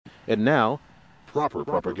And now, proper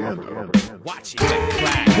propaganda. Watch it.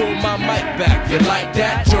 Pull my mic back. You like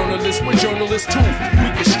that? Journalists with journalists too. We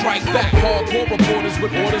can strike back. Hardcore reporters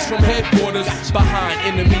with orders from headquarters. Behind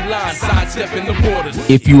enemy lines, sidestepping the borders.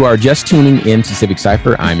 If you are just tuning in to Civic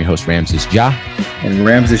Cypher, I'm your host, Ramses Ja. And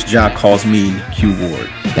Ramses Ja calls me Q Ward.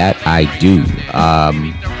 That I do.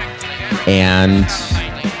 And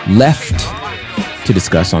left to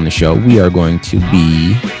discuss on the show, we are going to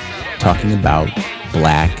be talking about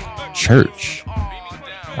Black church.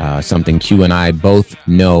 Something Q and I both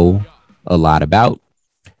know a lot about.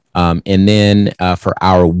 And then for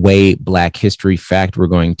our Way Black History Fact, we're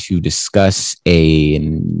going to discuss a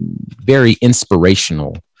very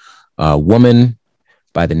inspirational woman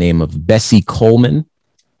by the name of Bessie Coleman,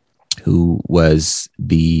 who was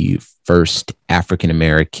the first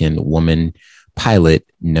African-American woman pilot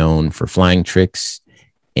known for flying tricks.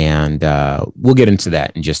 And we'll get into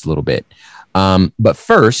that in just a little bit. But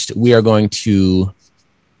first, we are going to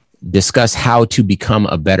discuss how to become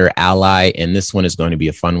a better ally. And this one is going to be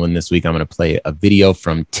a fun one this week. I'm going to play a video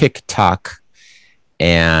from TikTok,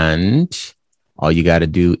 and all you got to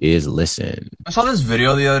do is listen. I saw this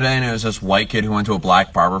video the other day, and it was this white kid who went to a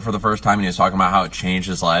black barber for the first time, and he was talking about how it changed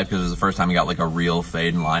his life because it was the first time he got like a real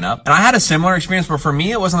fade and lineup. And I had a similar experience, but for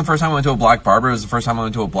me, it wasn't the first time I went to a black barber. It was the first time I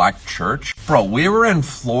went to a black church. Bro, we were in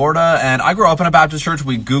Florida, and I grew up in a Baptist church.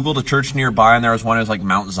 We Googled a church nearby, and there was one that was like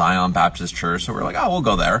Mount Zion Baptist Church. So we were like, oh, we'll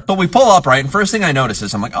go there. But we pull up, right? And first thing I notice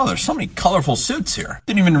is I'm like, oh, there's so many colorful suits here.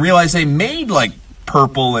 Didn't even realize they made like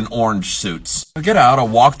purple and orange suits. I get out, I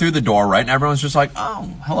walk through the door, right? And everyone's just like, oh,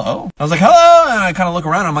 hello. I was like, hello. And I kind of look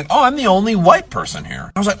around. And I'm like, oh, I'm the only white person here.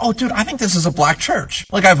 I was like, oh, dude, I think this is a black church.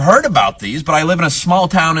 Like, I've heard about these, but I live in a small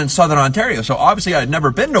town in Southern Ontario. So obviously I had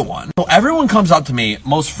never been to one. So everyone comes up to me,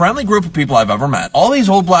 most friendly group of people I've ever met. All these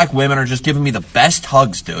old black women are just giving me the best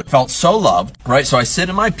hugs, dude. Felt so loved, right? So I sit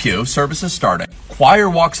in my pew, service is starting. Choir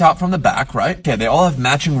walks out from the back, right? Okay, they all have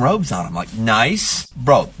matching robes on. I'm like, nice.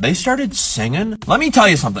 Bro, they started singing. Let me tell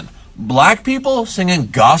you something. Black people singing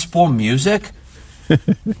gospel music,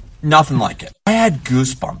 nothing like it. I had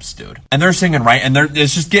goosebumps, dude. And they're singing, right? And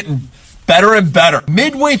it's just getting better and better.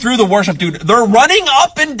 Midway through the worship, dude, they're running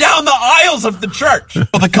up and down the aisles of the church.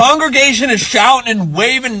 The congregation is shouting and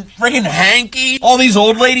waving freaking hanky. All these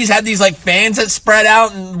old ladies had these like fans that spread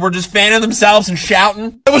out and were just fanning themselves and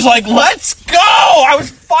shouting. It was like, let's go! I was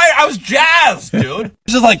fired. I was jazzed, dude.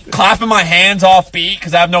 Just like clapping my hands off beat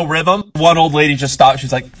because I have no rhythm. One old lady just stopped.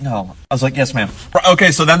 She's like, no. I was like, yes, ma'am.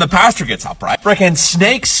 Okay, so then the pastor gets up, right? Freaking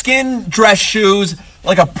snakeskin dress shoes,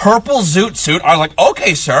 like a purple zoot suit. I was like,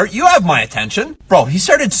 okay, sir, you have my attention. Bro, he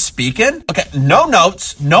started speaking. Okay, no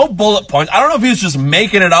notes, no bullet points. I don't know if he was just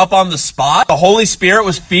making it up on the spot. The Holy Spirit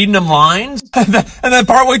was feeding him lines. And then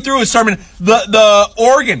partway through his sermon, the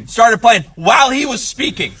organ started playing while he was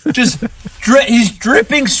speaking. Just, he's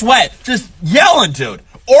dripping sweat, just yelling, dude.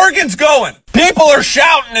 Organ's going. People are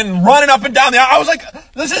shouting and running up and down the aisle. I was like,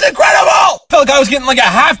 this is incredible. I felt like I was getting like a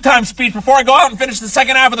halftime speech before I go out and finish the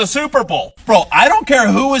second half of the Super Bowl. Bro, I don't care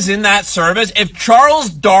who was in that service. If Charles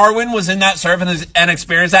Darwin was in that service and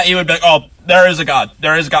experienced that, he would be like, oh, there is a God.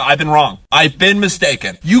 There is a God. I've been wrong. I've been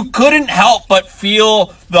mistaken. You couldn't help but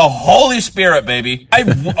feel the Holy Spirit, baby.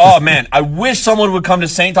 Oh man, I wish someone would come to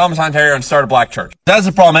St. Thomas, Ontario and start a black church. That's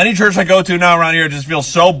the problem. Any church I go to now around here just feels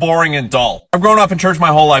so boring and dull. I've grown up in church my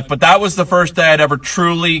whole life, but that was the first day I'd ever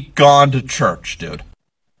truly gone to church, dude.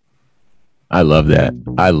 I love that.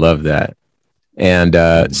 I love that. And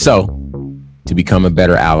so to become a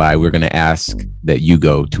better ally, we're going to ask that you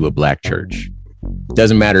go to a black church.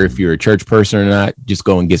 Doesn't matter if you're a church person or not, just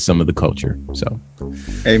go and get some of the culture. So,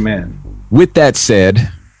 amen. With that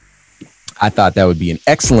said, I thought that would be an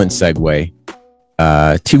excellent segue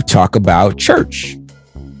to talk about church.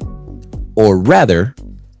 Or rather,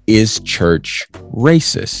 is church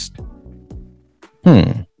racist?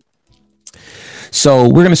 So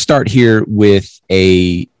we're going to start here with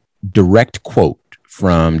a direct quote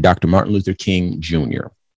from Dr. Martin Luther King Jr.,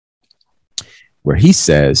 where he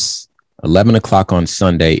says, 11 o'clock on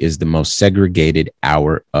Sunday is the most segregated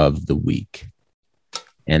hour of the week.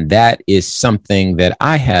 And that is something that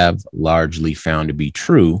I have largely found to be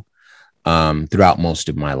true throughout most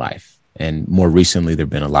of my life. And more recently, there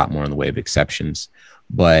have been a lot more in the way of exceptions.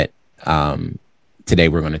 But today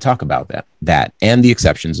we're going to talk about that and the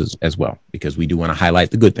exceptions as well, because we do want to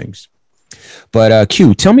highlight the good things. But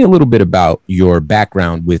Q, tell me a little bit about your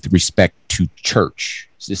background with respect to church.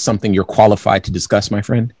 Is this something you're qualified to discuss, my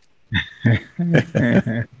friend?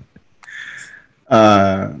 The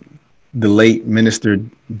late minister,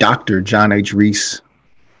 Dr. John H. Reese,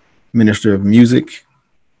 minister of music,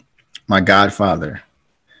 my godfather.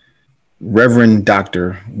 Reverend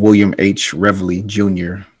Dr. William H. Reveley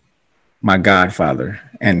Jr., my godfather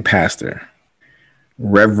and pastor.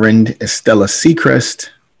 Reverend Estella Seacrest,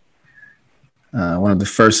 one of the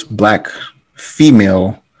first Black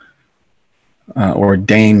female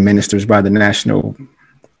ordained ministers by the National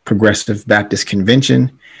Progressive Baptist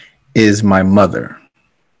Convention, is my mother.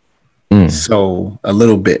 So a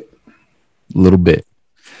little bit.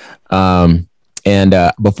 And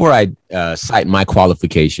before I cite my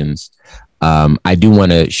qualifications, I do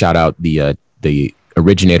want to shout out the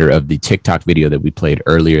originator of the TikTok video that we played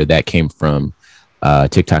earlier. That came from a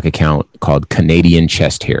TikTok account called Canadian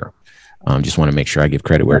Chest Hair. Just want to make sure I give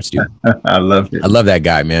credit where it's due. I love it. I love that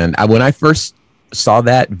guy, man. When I first saw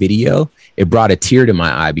that video, it brought a tear to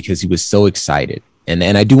my eye because he was so excited. And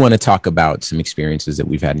I do want to talk about some experiences that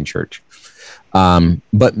we've had in church.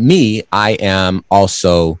 But me, I am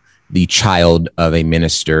also the child of a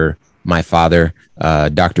minister. My father,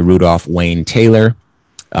 Dr. Rudolph Wayne Taylor,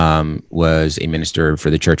 was a minister for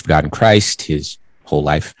the Church of God in Christ his whole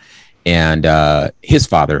life. And his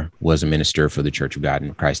father was a minister for the Church of God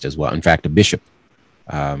in Christ as well. In fact, a bishop.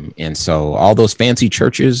 And so all those fancy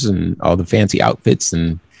churches and all the fancy outfits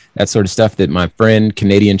and that sort of stuff that my friend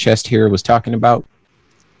Canadian Chest here was talking about,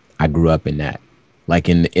 I grew up in that, like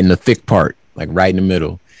in the thick part, like right in the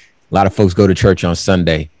middle. A lot of folks go to church on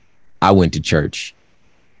Sunday. I went to church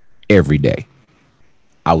every day.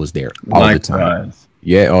 I was there all the time.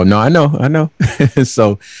 Yeah. Oh, no, I know.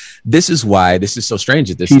 So this is why this is so strange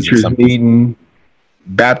that this teachers meeting,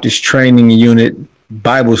 Baptist training unit,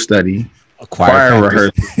 Bible study, choir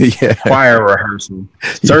rehearsal, choir rehearsal,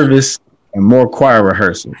 service, and more choir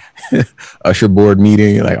rehearsal. Usher board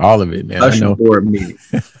meeting, like all of it, man. Usher board meeting,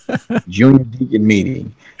 junior deacon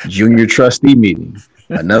meeting, junior trustee meeting,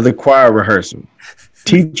 another choir rehearsal,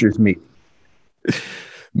 teachers meeting.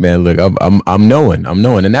 Man, look, I'm knowing,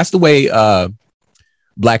 and that's the way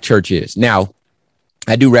Black church is. Now,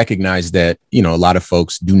 I do recognize that, a lot of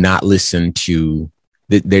folks do not listen to,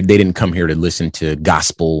 they didn't come here to listen to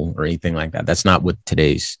gospel or anything like that. That's not what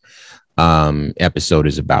today's episode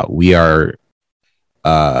is about. We are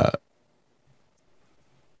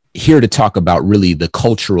here to talk about really the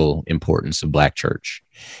cultural importance of Black church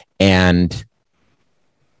and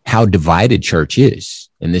how divided church is.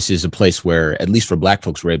 And this is a place where, at least for Black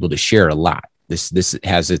folks, we're able to share a lot. This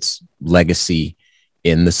has its legacy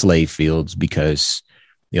in the slave fields, because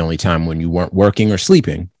the only time when you weren't working or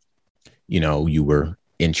sleeping, you were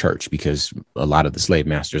in church, because a lot of the slave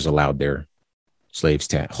masters allowed their slaves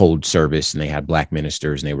to hold service, and they had Black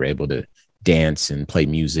ministers, and they were able to dance and play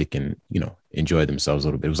music and, enjoy themselves a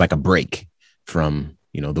little bit. It was like a break from,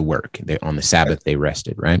 the work. On the Sabbath, they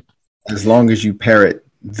rested, right? As long as you parrot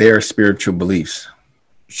their spiritual beliefs.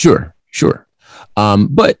 Sure.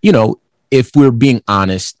 But, if we're being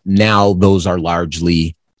honest, now those are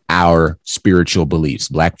largely our spiritual beliefs.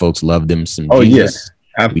 Black folks love them some Jesus.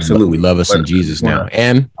 Yeah, absolutely. We love us some Jesus now.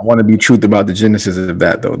 And I want to be truth about the genesis of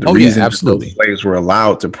that, though. The reason absolutely. Slaves were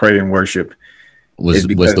allowed to pray and worship was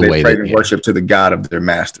because the way they prayed and worship to the God of their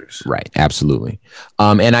masters. Right. Absolutely.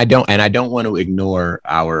 And I don't want to ignore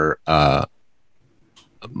our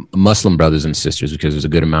Muslim brothers and sisters, because there's a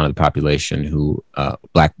good amount of the population who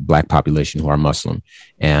black population who are Muslim,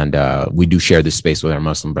 and we do share this space with our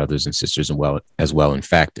Muslim brothers and sisters as well. In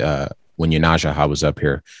fact, when Yanaja was up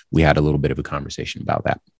here, we had a little bit of a conversation about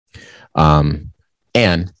that.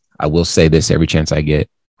 And I will say this every chance I get: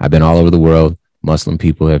 I've been all over the world. Muslim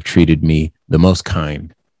people have treated me the most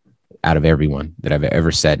kind out of everyone that I've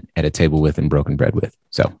ever sat at a table with and broken bread with.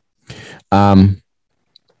 So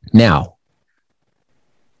now,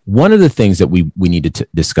 one of the things that we need to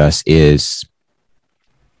discuss is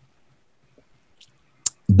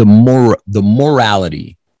the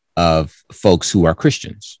morality of folks who are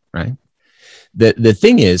Christians, right? The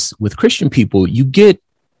thing is, with Christian people, you get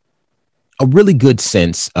a really good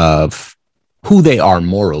sense of who they are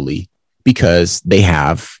morally, because they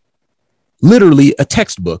have literally a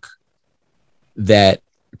textbook that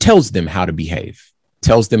tells them how to behave,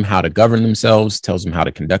 tells them how to govern themselves, tells them how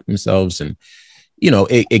to conduct themselves. And,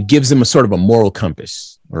 it gives them a sort of a moral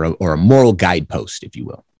compass or a moral guidepost, if you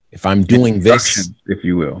will. If I'm doing this, if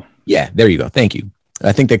you will. Yeah, there you go. Thank you.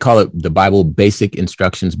 I think they call it the Bible basic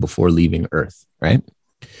instructions before leaving Earth, right?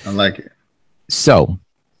 I like it. So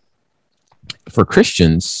for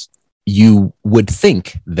Christians, you would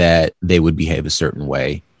think that they would behave a certain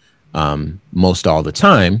way most all the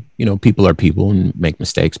time. People are people and make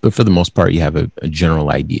mistakes, but for the most part, you have a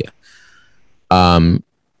general idea.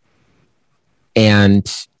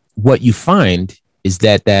 And what you find is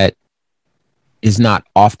that is not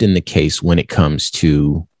often the case when it comes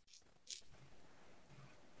to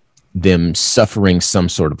them suffering some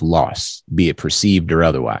sort of loss, be it perceived or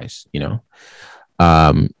otherwise,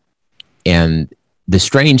 and the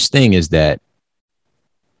strange thing is that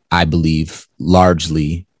I believe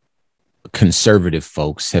largely conservative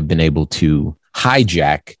folks have been able to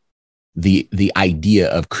hijack the idea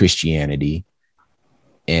of Christianity,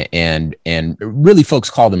 and really folks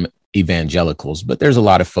call them evangelicals, but there's a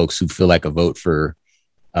lot of folks who feel like a vote for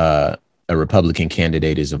a Republican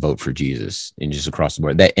candidate is a vote for Jesus, and just across the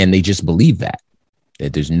board, and they just believe that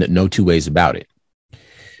there's no two ways about it.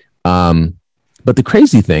 But the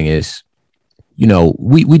crazy thing is,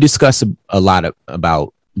 we discuss a lot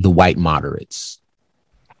about the white moderates,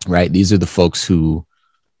 right? These are the folks who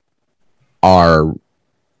are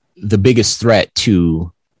the biggest threat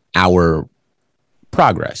to our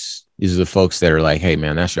progress. These are the folks that are like, hey,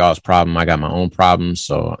 man, that's y'all's problem. I got my own problems.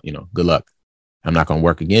 So, good luck. I'm not going to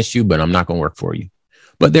work against you, but I'm not going to work for you.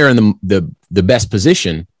 But they're in the best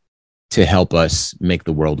position to help us make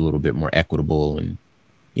the world a little bit more equitable and,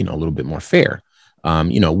 a little bit more fair.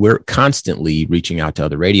 We're constantly reaching out to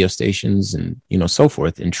other radio stations and, so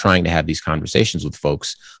forth, and trying to have these conversations with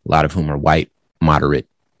folks, a lot of whom are white, moderate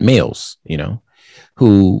males,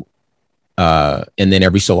 who, and then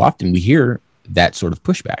every so often we hear that sort of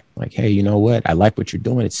pushback, like, hey, you know what? I like what you're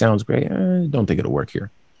doing. It sounds great. I don't think it'll work here.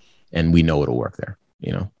 And we know it'll work there,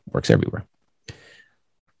 works everywhere.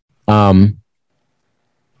 But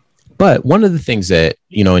one of the things that,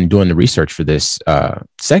 in doing the research for this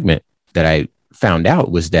segment that I found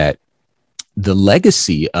out was that the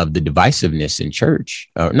legacy of the divisiveness in church,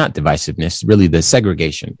 or not divisiveness, really the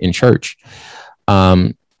segregation in church,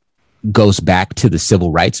 goes back to the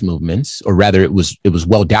civil rights movements, or rather it was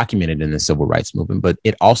well documented in the civil rights movement, but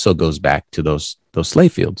it also goes back to those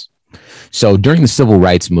slave fields. So during the civil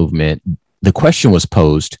rights movement, the question was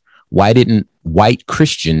posed, why didn't white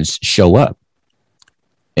Christians show up?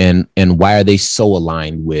 And why are they so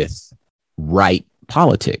aligned with right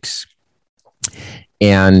politics?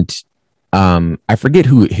 And I forget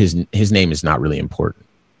who his name is not really important,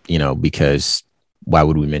 because why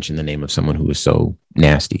would we mention the name of someone who is so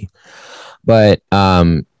nasty? But,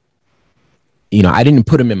 I didn't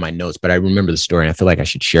put him in my notes, but I remember the story and I feel like I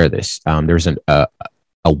should share this. There was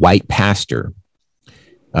a white pastor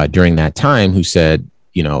during that time who said,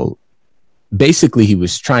 basically he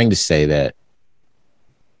was trying to say that,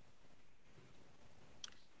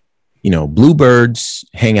 bluebirds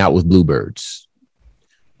hang out with bluebirds.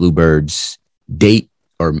 Bluebirds date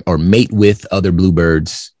or mate with other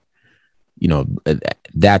bluebirds.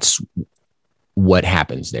 That's what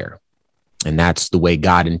happens there. And that's the way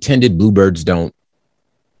God intended. Bluebirds don't,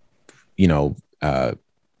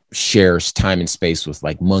 shares time and space with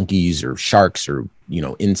like monkeys or sharks or,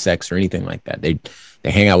 insects or anything like that. They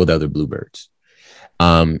hang out with other bluebirds.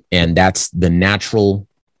 And that's the natural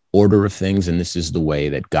order of things. And this is the way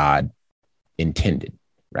that God intended,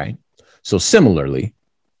 right? So similarly,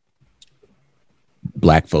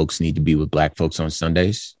 Black folks need to be with Black folks on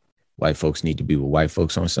Sundays. White folks need to be with white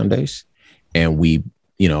folks on Sundays. And we,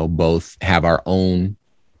 both have our own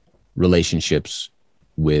relationships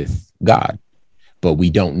with God, but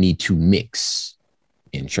we don't need to mix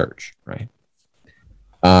in church, right?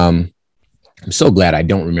 I'm so glad I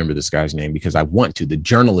don't remember this guy's name because I want to. The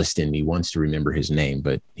journalist in me wants to remember his name,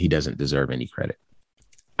 but he doesn't deserve any credit,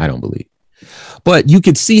 I don't believe. But you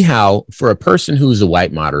could see how for a person who's a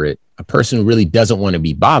white moderate, a person who really doesn't want to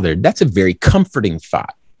be bothered, that's a very comforting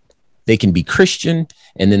thought. They can be Christian,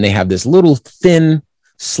 and then they have this little thin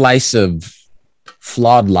slice of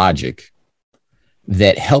flawed logic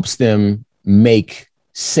that helps them make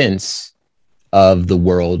sense of the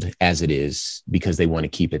world as it is, because they want to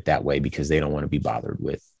keep it that way, because they don't want to be bothered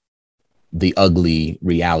with the ugly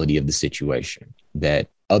reality of the situation, that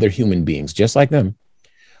other human beings, just like them,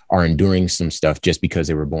 are enduring some stuff just because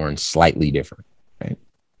they were born slightly different, right?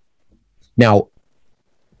 Now,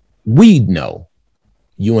 we know,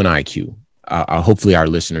 you and I, Q, hopefully our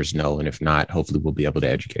listeners know, and if not, hopefully we'll be able to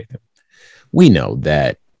educate them. We know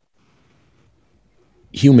that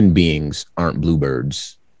human beings aren't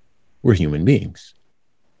bluebirds. We're human beings.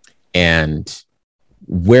 And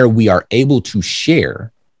where we are able to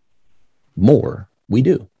share more, we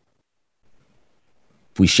do.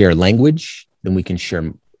 If we share language, then we can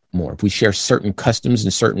share more. If we share certain customs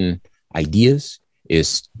and certain ideas,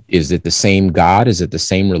 is it the same God? Is it the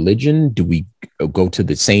same religion? Do we go to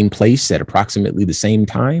the same place at approximately the same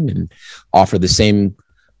time and offer the same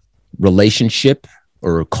relationship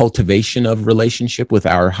or cultivation of relationship with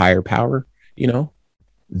our higher power?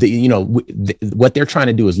 What they're trying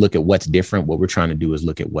to do is look at what's different. What we're trying to do is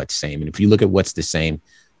look at what's same. And if you look at what's the same,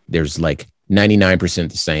 there's like 99%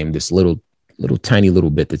 the same, this little little tiny little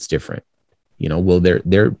bit that's different. You know, well,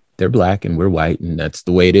 they're black and we're white, and that's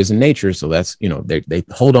the way it is in nature. So that's, you know, they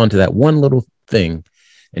hold on to that one little thing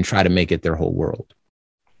and try to make it their whole world.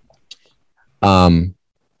 And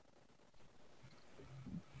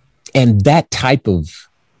that type of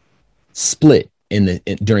split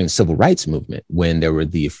during the civil rights movement, when there were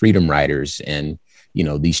the freedom riders and, you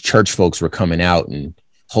know, these church folks were coming out and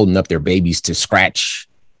holding up their babies to scratch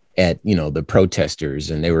at, you know, the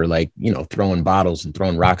protesters, and they were like, you know, throwing bottles and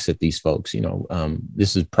throwing rocks at these folks. You know,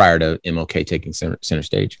 this is prior to MLK taking center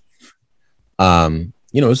stage.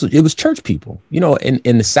 You know, it was church people, you know,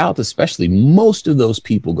 in the South, especially, most of those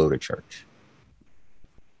people go to church.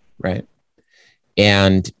 Right.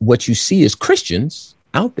 And what you see is Christians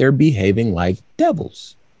out there behaving like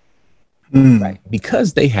devils. Right.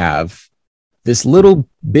 Because they have this little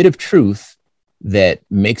bit of truth that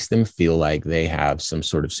makes them feel like they have some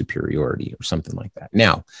sort of superiority or something like that.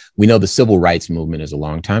 Now, we know the civil rights movement is a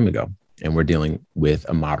long time ago, and we're dealing with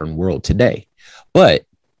a modern world today. But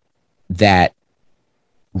that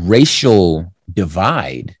racial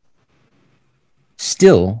divide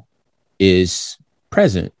still is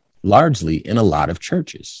present largely in a lot of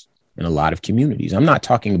churches, in a lot of communities. I'm not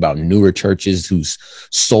talking about newer churches whose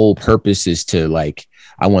sole purpose is to, like,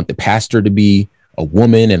 I want the pastor to be a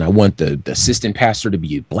woman and I want the assistant pastor to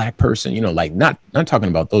be a black person, you know, like not talking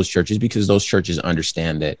about those churches, because those churches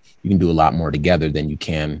understand that you can do a lot more together than you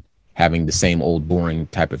can having the same old boring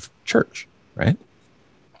type of church. Right.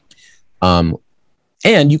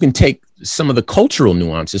 And you can take some of the cultural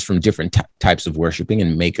nuances from different types of worshiping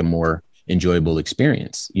and make a more enjoyable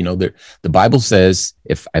experience. You know, the Bible says,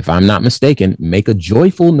 if I'm not mistaken, make a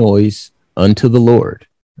joyful noise unto the Lord.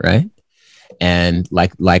 Right. And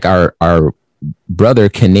like our brother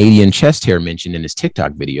Canadian Chest Hair mentioned in his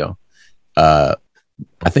TikTok video, I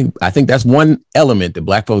think that's one element that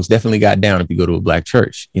black folks definitely got down. If you go to a black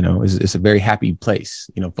church, you know, it's a very happy place.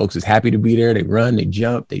 You know, folks is happy to be there. They run, they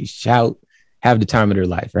jump, they shout, have the time of their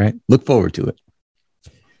life. Right. Look forward to it.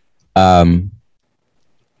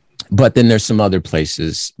 But then there's some other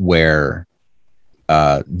places where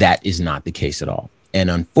that is not the case at all.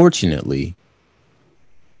 And unfortunately,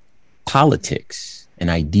 politics and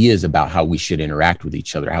ideas about how we should interact with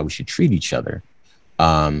each other, how we should treat each other,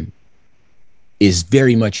 is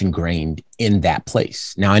very much ingrained in that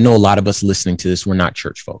place. Now, I know a lot of us listening to this, we're not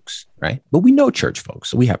church folks, right? But we know church folks,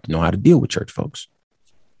 so we have to know how to deal with church folks.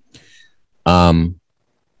 Black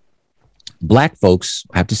folks,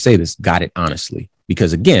 I have to say this, got it honestly,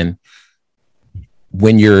 because again,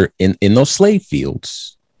 when you're in those slave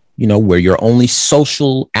fields, you know, where your only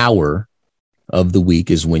social hour of the week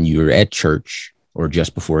is when you're at church, or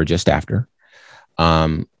just before or just after,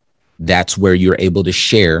 that's where you're able to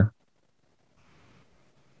share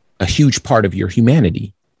a huge part of your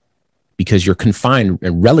humanity, because you're confined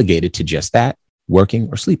and relegated to just that, working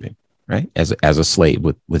or sleeping, right? As a slave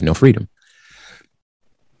with no freedom.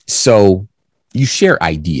 So you share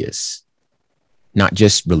ideas, not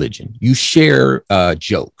just religion. You share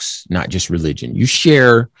jokes, not just religion. You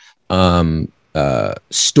share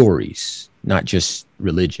stories, not just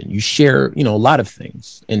religion. You share, you know, a lot of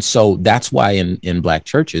things. And so that's why in black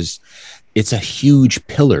churches, it's a huge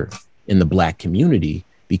pillar in the black community,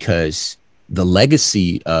 because the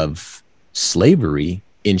legacy of slavery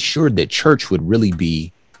ensured that church would really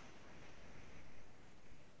be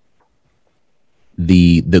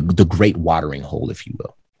the great watering hole, if you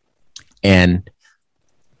will. And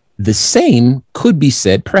the same could be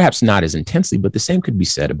said, perhaps not as intensely, but the same could be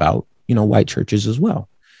said about, you know, white churches as well.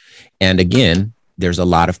 And again, there's a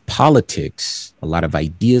lot of politics, a lot of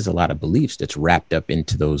ideas, a lot of beliefs that's wrapped up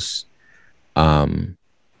into those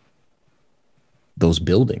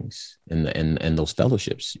buildings and those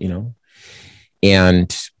fellowships, you know.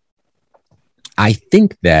 And I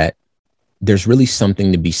think that there's really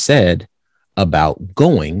something to be said about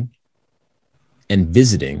going and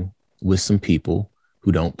visiting with some people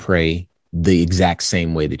who don't pray the exact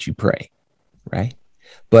same way that you pray, right?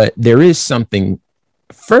 But there is something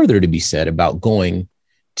further to be said about going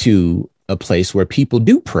to a place where people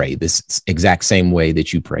do pray this exact same way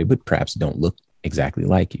that you pray, but perhaps don't look exactly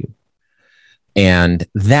like you. And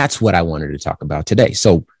that's what I wanted to talk about today.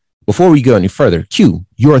 So before we go any further, Q,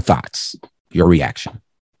 your thoughts, your reaction.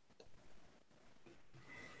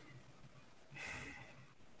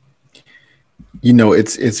 You know,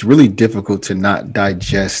 it's really difficult to not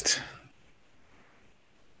digest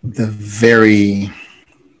the very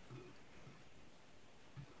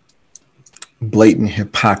blatant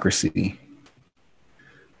hypocrisy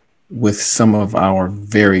with some of our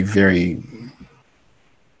very, very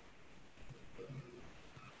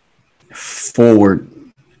forward,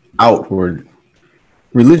 outward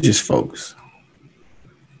religious folks.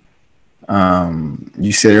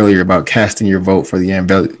 You said earlier about casting your vote for the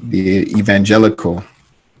evangelical,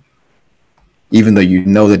 even though you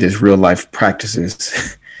know that his real life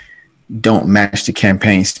practices don't match the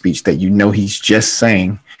campaign speech that you know he's just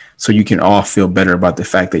saying, so you can all feel better about the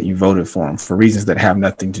fact that you voted for him for reasons that have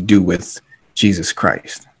nothing to do with Jesus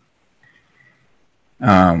Christ.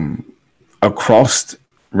 Across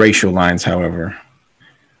racial lines, however,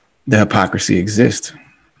 the hypocrisy exists.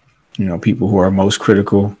 You know, people who are most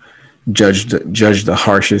critical, judge the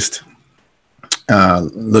harshest,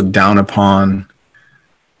 look down upon,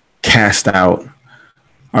 cast out,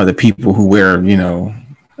 are the people who wear, you know,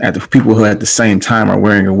 at the people who at the same time are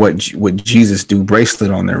wearing a what Jesus do bracelet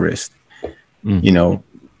on their wrist, you know,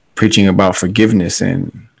 preaching about forgiveness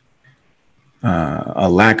and a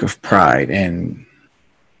lack of pride. And,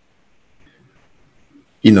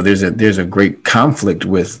 you know, there's a great conflict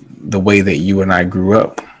with the way that you and I grew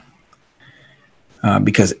up,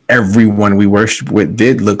 because everyone we worshiped with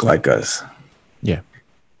did look like us. Yeah.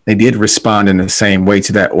 They did respond in the same way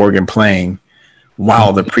to that organ playing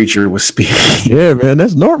while the preacher was speaking. Yeah, man,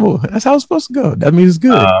 that's normal. That's how it's supposed to go. That means it's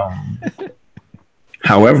good.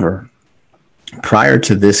 However, prior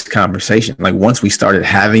to this conversation, like once we started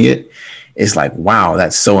having it, it's like, wow,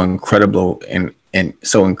 that's so incredible and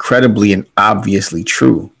so incredibly and obviously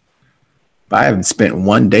true. But I haven't spent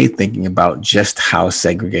one day thinking about just how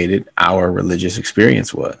segregated our religious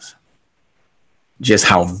experience was. Just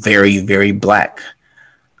how very, very black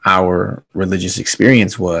our religious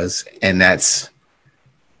experience was. And that's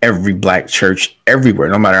every black church everywhere,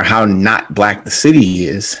 no matter how not black the city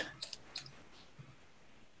is.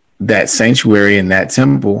 That sanctuary and that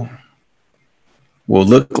temple will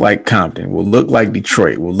look like Compton, will look like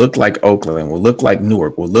Detroit, will look like Oakland, will look like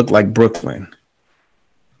Newark, will look like Brooklyn,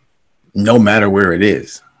 no matter where it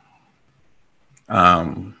is.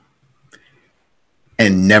 And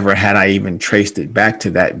never had I even traced it back to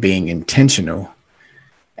that being intentional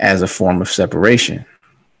as a form of separation.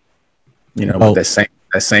 You know, but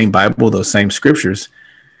that same Bible, those same scriptures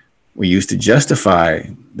were used to justify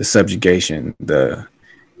the subjugation, the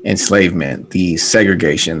enslavement, the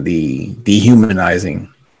segregation, the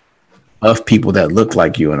dehumanizing of people that look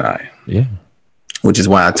like you and I. Yeah. Which is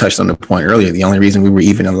why I touched on the point earlier. The only reason we were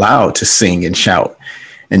even allowed to sing and shout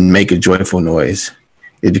and make a joyful noise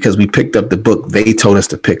is because we picked up the book they told us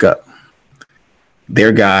to pick up.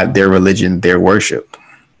 Their God, their religion, their worship.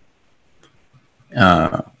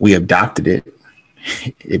 We adopted it.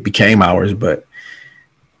 It became ours, but,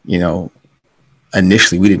 you know,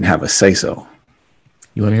 initially we didn't have a say-so.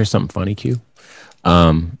 You want to hear something funny, Q?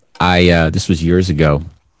 This was years ago.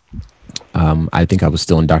 I think I was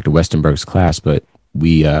still in Dr. Westenberg's class, but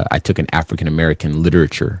I took an African-American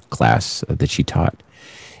literature class that she taught.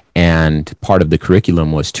 And part of the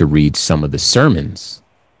curriculum was to read some of the sermons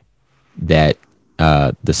that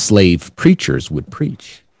the slave preachers would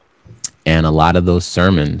preach. And a lot of those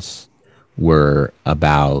sermons were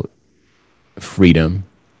about freedom,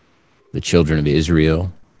 the children of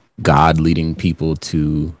Israel, God leading people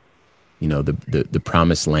to, you know, the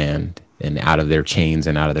promised land and out of their chains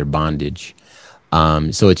and out of their bondage.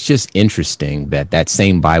 So it's just interesting that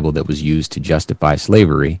same Bible that was used to justify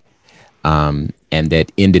slavery, and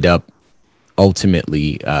that ended up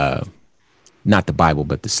ultimately, not the Bible,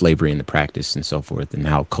 but the slavery and the practice and so forth, and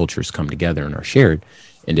how cultures come together and are shared,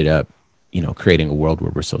 ended up, you know, creating a world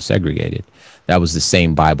where we're so segregated. That was the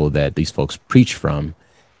same Bible that these folks preach from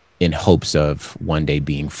in hopes of one day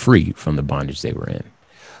being free from the bondage they were in.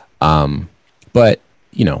 But,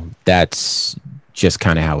 you know, that's just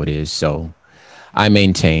kind of how it is. So I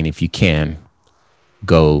maintain, if you can,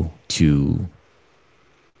 go to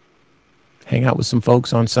hang out with some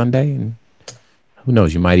folks on Sunday, and who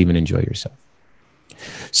knows, you might even enjoy yourself.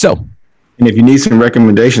 So, and if you need some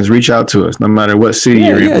recommendations, reach out to us, no matter what city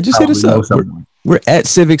you're in. Yeah, just hit us up. We're at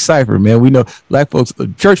Civic Cypher, man. We know black folks,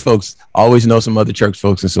 church folks always know some other church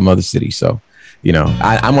folks in some other cities. So, you know,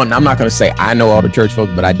 I'm not going to say I know all the church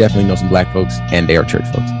folks, but I definitely know some black folks, and they are church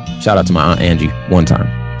folks. Shout out to my Aunt Angie one time.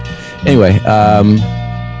 Anyway,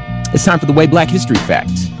 it's time for the Way Black History Fact.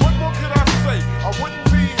 What more can I say? I wouldn't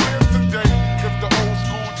be here today if the old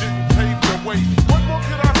school didn't pave the way. What more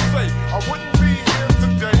can I say? I wouldn't be here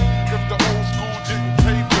today if the old school didn't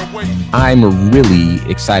pave the way. I'm really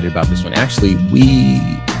excited about this one. Actually,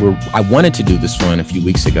 I wanted to do this one a few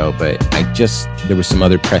weeks ago, but there were some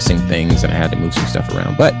other pressing things and I had to move some stuff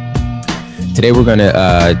around. But today we're going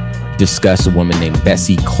to discuss a woman named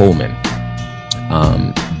Bessie Coleman.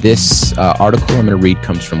 This article I'm going to read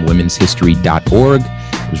comes from womenshistory.org.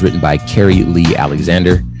 It was written by Carrie Lee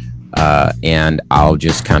Alexander, and I'll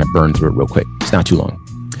just kind of burn through it real quick. It's not too long.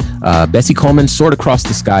 Bessie Coleman soared across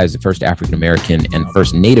the sky as the first African-American and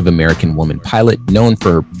first Native American woman pilot, known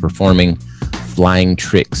for performing flying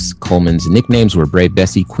tricks. Coleman's nicknames were Brave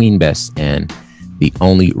Bessie, Queen Bess, and the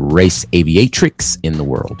only race aviatrix in the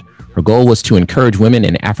world. Her goal was to encourage women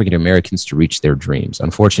and African Americans to reach their dreams.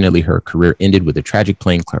 Unfortunately, her career ended with a tragic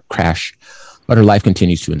plane crash, but her life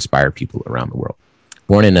continues to inspire people around the world.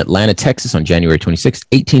 Born in Atlanta, Texas on January 26,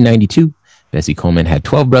 1892, Bessie Coleman had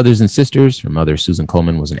 12 brothers and sisters. Her mother, Susan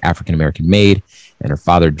Coleman, was an African American maid, and her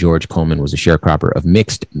father, George Coleman, was a sharecropper of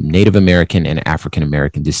mixed Native American and African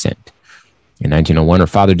American descent. In 1901, her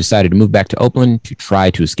father decided to move back to Oakland to try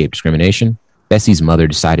to escape discrimination. Bessie's mother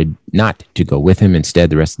decided not to go with him. Instead,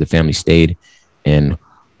 the rest of the family stayed in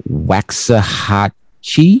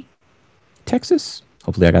Waxahachie, Texas.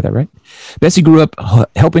 Hopefully I got that right. Bessie grew up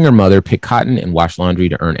helping her mother pick cotton and wash laundry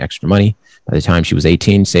to earn extra money. By the time she was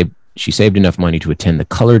 18, she saved enough money to attend the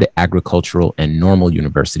Colored Agricultural and Normal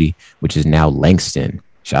University, which is now Langston.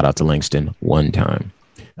 Shout out to Langston one time.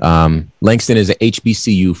 Langston is a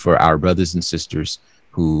HBCU for our brothers and sisters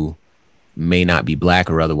who may not be Black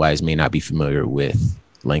or otherwise may not be familiar with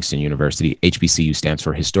Langston University. HBCU stands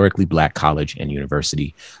for Historically Black College and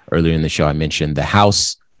University. Earlier in the show, I mentioned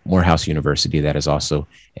the Morehouse University. That is also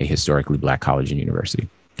a historically Black college and university.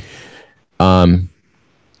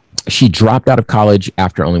 She dropped out of college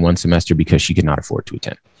after only one semester because she could not afford to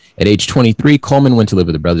attend. At age 23, Coleman went to live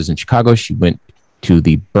with her brothers in Chicago. She went to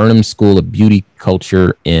the Burnham School of Beauty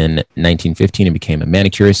Culture in 1915 and became a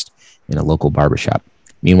manicurist in a local barbershop.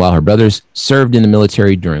 Meanwhile, her brothers served in the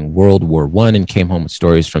military during World War I and came home with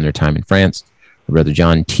stories from their time in France. Her brother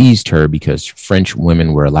John teased her because French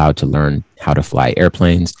women were allowed to learn how to fly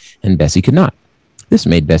airplanes, and Bessie could not. This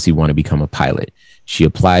made Bessie want to become a pilot. She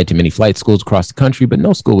applied to many flight schools across the country, but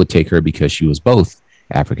no school would take her because she was both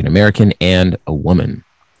African American and a woman.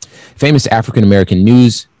 Famous African American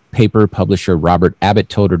newspaper publisher Robert Abbott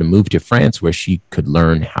told her to move to France where she could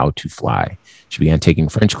learn how to fly. She began taking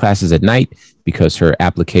French classes at night because her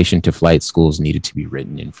application to flight schools needed to be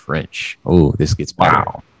written in French. Oh, this gets better.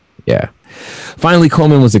 Wow. Yeah. Finally,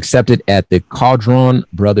 Coleman was accepted at the Caudron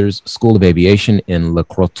Brothers School of Aviation in Le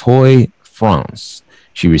Crotoy, France.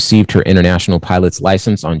 She received her international pilot's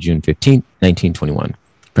license on June 15, 1921,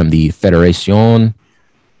 from the Fédération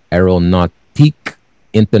Aéronautique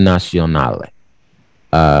Internationale.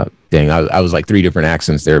 Dang, I was like three different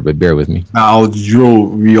accents there, but bear with me.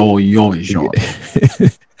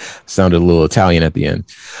 Sounded a little Italian at the end.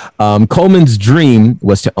 Coleman's dream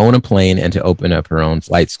was to own a plane and to open up her own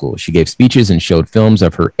flight school. She gave speeches and showed films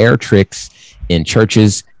of her air tricks in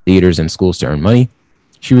churches, theaters, and schools to earn money.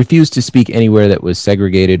 She refused to speak anywhere that was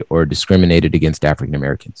segregated or discriminated against African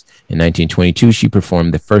Americans. In 1922, she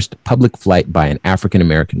performed the first public flight by an African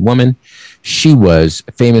American woman. She was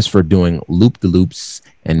famous for doing loop-the-loops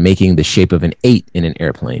and making the shape of an 8 in an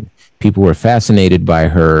airplane. People were fascinated by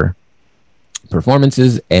her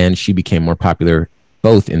performances, and she became more popular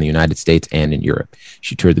both in the United States and in Europe.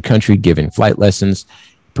 She toured the country giving flight lessons,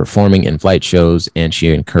 performing in flight shows, and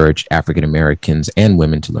she encouraged African Americans and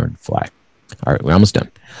women to learn to fly. All right, we're almost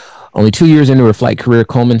done. Only 2 years into her flight career,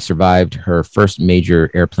 Coleman survived her first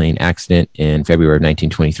major airplane accident in February of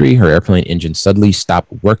 1923. Her airplane engine suddenly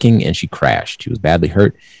stopped working and she crashed. She was badly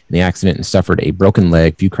hurt in the accident and suffered a broken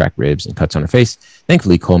leg, few cracked ribs, and cuts on her face.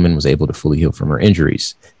 Thankfully, Coleman was able to fully heal from her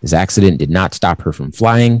injuries. This accident did not stop her from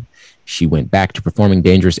flying. She went back to performing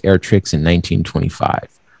dangerous air tricks in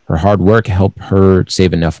 1925. Her hard work helped her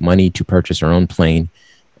save enough money to purchase her own plane,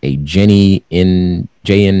 a Jenny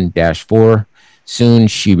JN-4. Soon,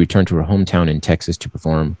 she returned to her hometown in Texas to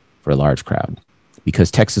perform for a large crowd. Because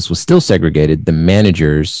Texas was still segregated, the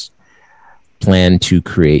managers planned to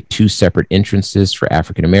create 2 separate entrances for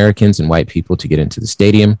African Americans and white people to get into the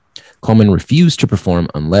stadium. Coleman refused to perform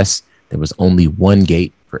unless there was only one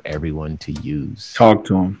gate for everyone to use. Talk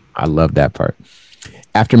to him. I love that part.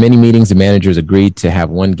 After many meetings, the managers agreed to have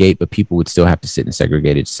one gate, but people would still have to sit in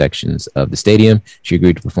segregated sections of the stadium. She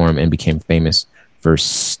agreed to perform and became famous for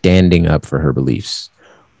standing up for her beliefs.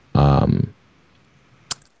 She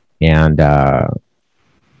had a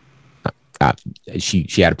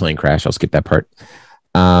plane crash. I'll skip that part.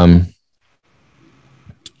 Her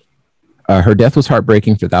death was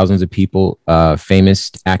heartbreaking for thousands of people.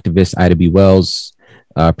 Famous activist Ida B. Wells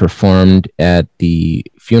performed at the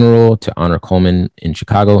funeral to honor Coleman in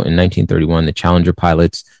Chicago. In 1931, the Challenger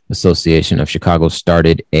Pilots Association of Chicago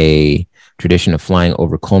started a tradition of flying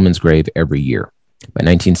over Coleman's grave every year. By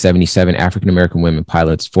 1977, African-American women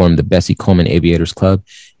pilots formed the Bessie Coleman Aviators Club.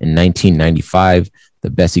 In 1995,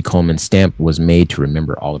 the Bessie Coleman stamp was made to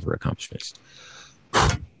remember all of her accomplishments.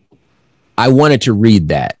 I wanted to read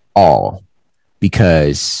that all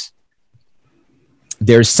because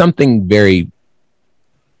there's something very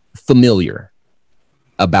familiar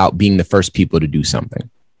about being the first people to do something,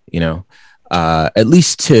 at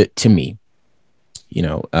least to me,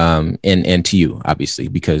 and to you, obviously,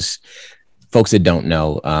 because folks that don't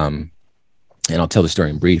know, and I'll tell the story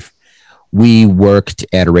in brief. We worked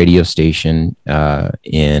at a radio station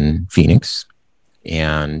in Phoenix,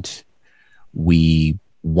 and we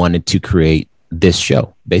wanted to create this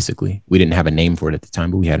show. Basically, we didn't have a name for it at the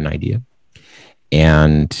time, but we had an idea.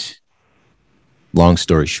 And long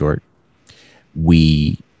story short,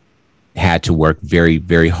 we had to work very,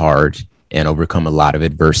 very hard and overcome a lot of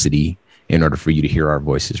adversity in order for you to hear our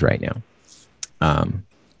voices right now.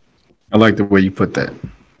 I like the way you put that.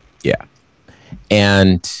 Yeah.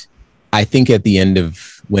 And I think at the end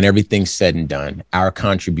of when everything's said and done, our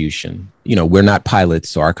contribution, we're not pilots,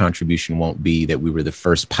 so our contribution won't be that we were the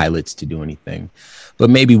first pilots to do anything, but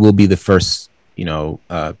maybe we'll be the first,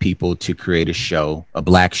 people to create a show, a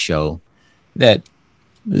Black show that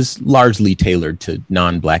is largely tailored to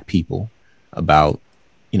non-Black people about,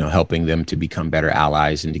 helping them to become better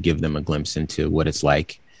allies and to give them a glimpse into what it's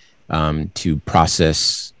like to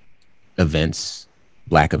process events,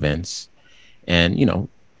 Black events, and,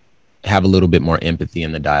 have a little bit more empathy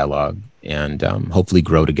in the dialogue and hopefully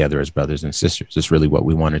grow together as brothers and sisters. That's really what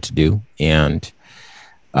we wanted to do. And,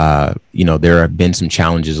 there have been some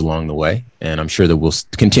challenges along the way, and I'm sure there will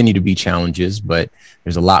continue to be challenges, but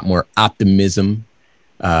there's a lot more optimism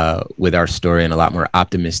with our story and a lot more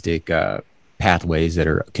optimistic pathways that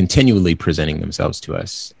are continually presenting themselves to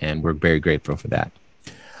us. And we're very grateful for that.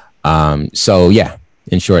 So yeah,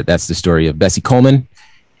 in short, that's the story of Bessie Coleman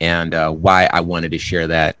and why I wanted to share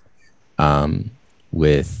that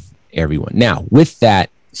with everyone. Now, with that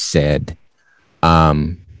said,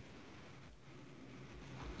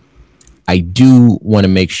 I do want to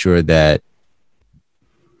make sure that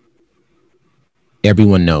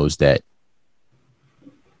everyone knows that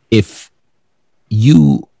if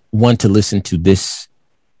you want to listen to this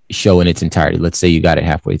show in its entirety, let's say you got it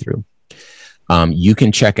halfway through, you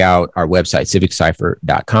can check out our website,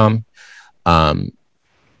 civiccypher.com.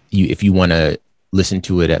 If you want to listen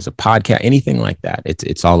to it as a podcast, anything like that,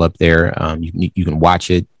 it's all up there. You can watch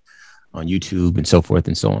it on YouTube and so forth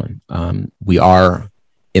and so on. We are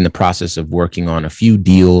in the process of working on a few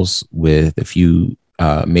deals with a few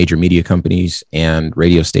major media companies and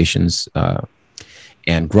radio stations,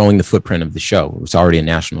 and growing the footprint of the show. It's already a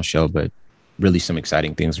national show, but really some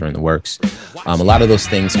exciting things are in the works. A lot of those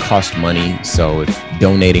things cost money, so if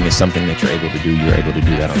donating is something that you're able to do, you're able to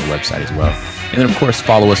do that on the website as well. And then, of course,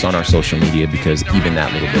 follow us on our social media, because even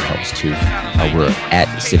that little bit helps too. We're at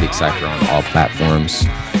Civic Cypher on all platforms.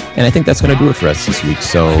 And I think that's going to do it for us this week.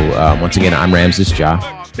 So once again, I'm Ramses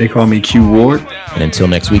Ja. They call me Q Ward. And until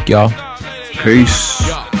next week, y'all. Peace.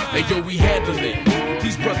 Yo, we handle it.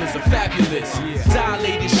 These brothers are fabulous.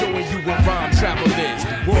 Dilated, showing you a rhyme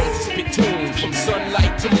travelers. Worlds is spittoon from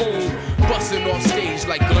sunlight to moon. Busting off stage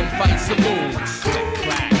like gunfight saloons.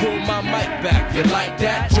 Pull my mic back, you like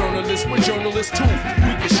that? Journalists, we're journalists too.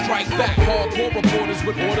 We can strike back. Hardcore reporters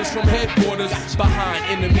with orders from headquarters. Behind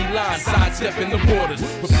enemy lines, sidestepping the borders.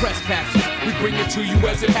 With press passes, we bring it to you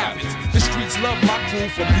as it happens. The streets love my crew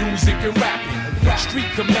for music and rapping.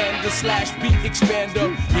 Street commander / beat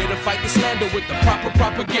expander. Here to fight the slander with the proper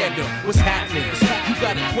propaganda. What's happening? You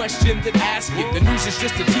got a question, then ask it. The news is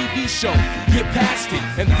just a TV show. Get past it.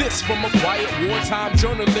 And this from a quiet wartime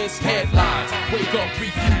journalist. Headlines. Wake up,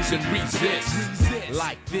 refuse and resist.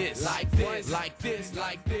 Like this, like this, like this,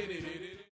 like this.